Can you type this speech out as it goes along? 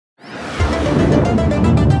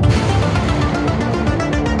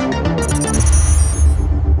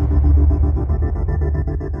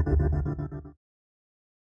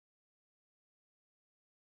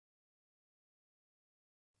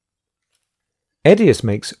EDIUS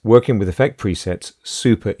makes working with effect presets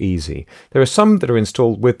super easy. There are some that are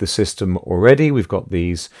installed with the system already. We've got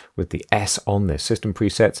these with the S on their system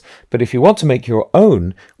presets. But if you want to make your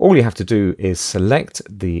own, all you have to do is select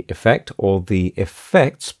the effect or the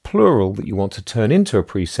effects, plural, that you want to turn into a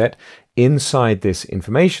preset inside this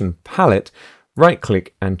information palette.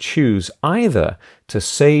 Right-click and choose either to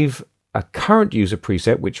save a current user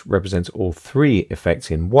preset, which represents all three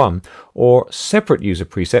effects in one, or separate user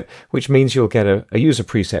preset, which means you'll get a user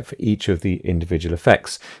preset for each of the individual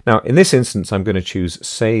effects. Now, in this instance, I'm going to choose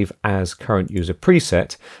Save as Current User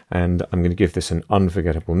Preset, and I'm going to give this an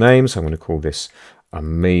unforgettable name, so I'm going to call this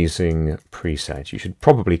Amazing Preset. You should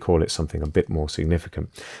probably call it something a bit more significant.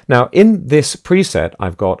 Now, in this preset,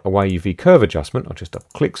 I've got a YUV curve adjustment. I'll just double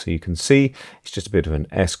click so you can see. It's just a bit of an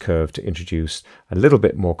S curve to introduce a little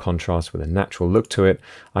bit more contrast with a natural look to it.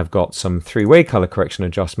 I've got some three-way color correction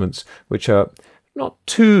adjustments, which are not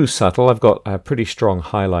too subtle. I've got a pretty strong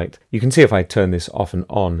highlight. You can see if I turn this off and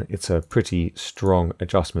on, it's a pretty strong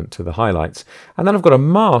adjustment to the highlights. And then I've got a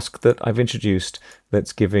mask that I've introduced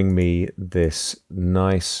that's giving me this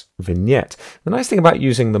nice vignette. The nice thing about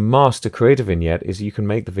using the mask to create a vignette is you can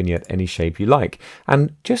make the vignette any shape you like.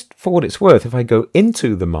 And just for what it's worth, if I go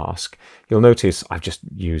into the mask, you'll notice I've just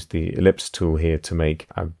used the ellipse tool here to make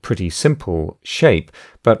a pretty simple shape,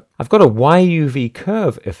 but I've got a YUV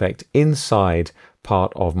curve effect inside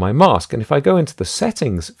part of my mask. And if I go into the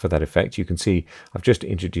settings for that effect, you can see I've just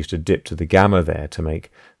introduced a dip to the gamma there to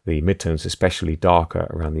make the midtones especially darker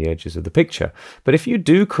around the edges of the picture. But if you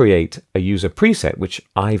do create a user preset, which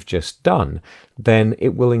I've just done, then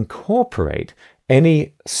it will incorporate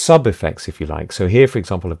any sub-effects, if you like. So here, for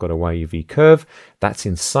example, I've got a YUV curve. That's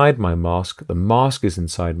inside my mask. The mask is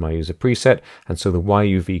inside my user preset, and so the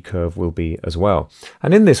YUV curve will be as well.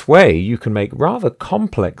 And in this way, you can make rather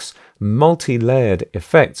complex, multi-layered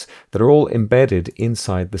effects that are all embedded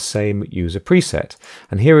inside the same user preset.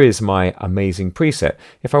 And here is my amazing preset.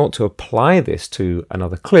 If I want to apply this to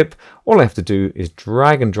another clip, all I have to do is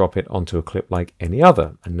drag and drop it onto a clip like any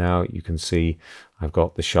other. And now you can see I've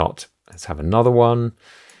got the shot. Let's have another one,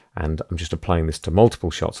 and I'm just applying this to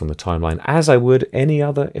multiple shots on the timeline as I would any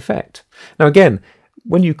other effect. Now again,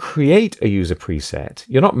 when you create a user preset,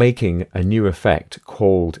 you're not making a new effect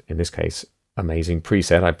called, in this case, Amazing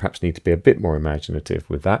Preset. I perhaps need to be a bit more imaginative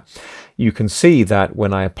with that. You can see that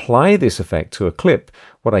when I apply this effect to a clip,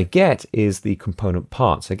 what I get is the component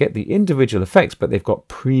parts. I get the individual effects, but they've got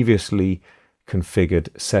previously configured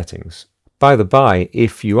settings. By the by,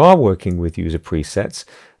 if you are working with user presets,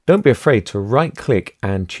 don't be afraid to right-click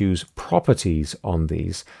and choose Properties on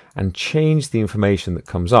these and change the information that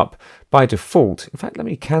comes up. By default, in fact, let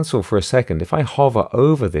me cancel for a second. If I hover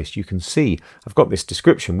over this, you can see I've got this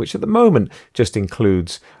description, which at the moment just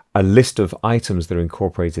includes a list of items that are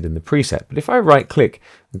incorporated in the preset. But if I right-click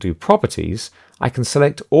and do Properties, I can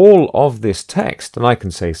select all of this text, and I can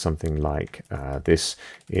say something like, this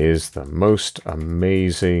is the most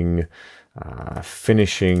amazing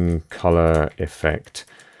finishing color effect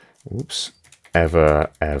ever,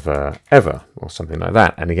 or something like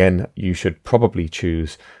that. And again, you should probably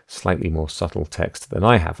choose slightly more subtle text than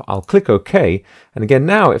I have. I'll click OK, and again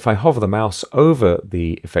now if I hover the mouse over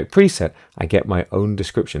the effect preset, I get my own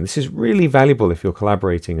description. This is really valuable if you're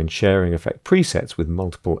collaborating and sharing effect presets with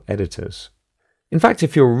multiple editors. In fact,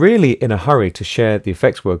 if you're really in a hurry to share the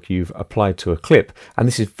effects work you've applied to a clip, and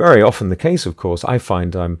this is very often the case, of course, I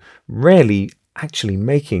find I'm rarely actually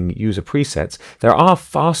making user presets. There are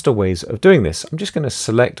faster ways of doing this. I'm just going to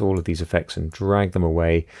select all of these effects and drag them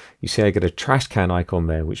away. You see I get a trash can icon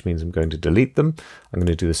there, which means I'm going to delete them. I'm going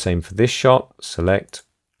to do the same for this shot. Select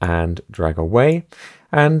and drag away.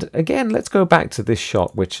 And again, let's go back to this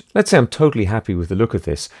shot, which, let's say I'm totally happy with the look of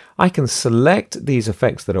this. I can select these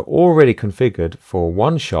effects that are already configured for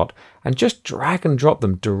one shot and just drag and drop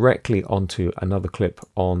them directly onto another clip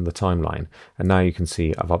on the timeline. And now you can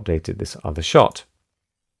see I've updated this other shot.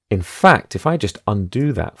 In fact, if I just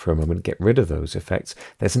undo that for a moment, get rid of those effects,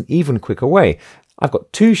 there's an even quicker way. I've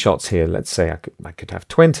got two shots here. Let's say I could have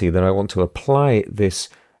 20 that I want to apply this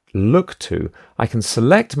look to. I can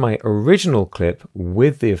select my original clip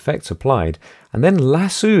with the effects applied and then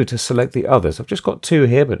lasso to select the others. I've just got two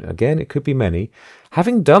here, but again, it could be many.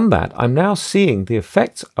 Having done that, I'm now seeing the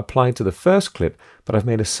effects applied to the first clip, but I've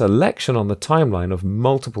made a selection on the timeline of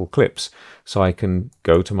multiple clips. So I can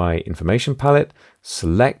go to my information palette,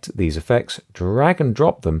 select these effects, drag and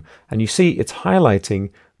drop them, and you see it's highlighting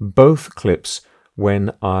both clips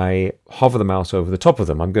when I hover the mouse over the top of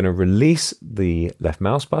them. I'm going to release the left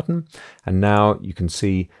mouse button, and now you can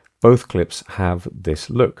see both clips have this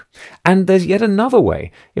look. And there's yet another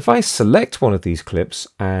way. If I select one of these clips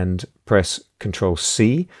and press Ctrl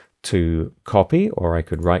C to copy, or I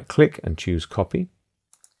could right click and choose copy,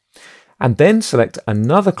 and then select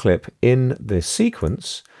another clip in the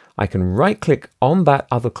sequence, I can right click on that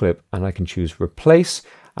other clip and I can choose replace,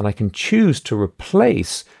 and I can choose to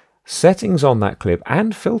replace settings on that clip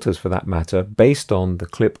and filters for that matter based on the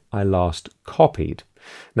clip I last copied.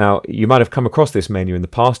 Now, you might have come across this menu in the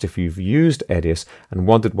past if you've used EDIUS and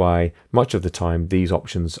wondered why much of the time these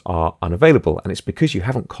options are unavailable, and it's because you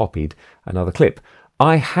haven't copied another clip.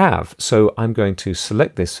 I have, so I'm going to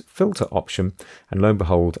select this filter option, and lo and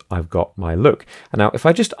behold, I've got my look. And now if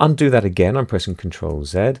I just undo that again, I'm pressing Ctrl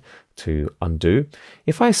Z to undo.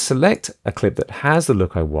 If I select a clip that has the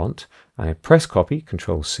look I want, and I press copy,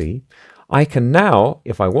 Ctrl C, I can now,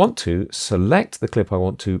 if I want to, select the clip I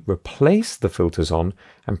want to replace the filters on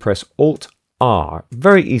and press Alt R.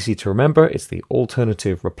 Very easy to remember, it's the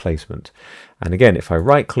alternative replacement. And again, if I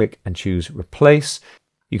right click and choose replace,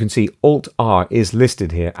 you can see Alt R is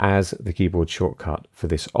listed here as the keyboard shortcut for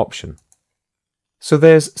this option. So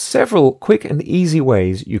there's several quick and easy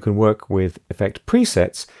ways you can work with effect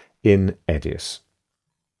presets in EDIUS.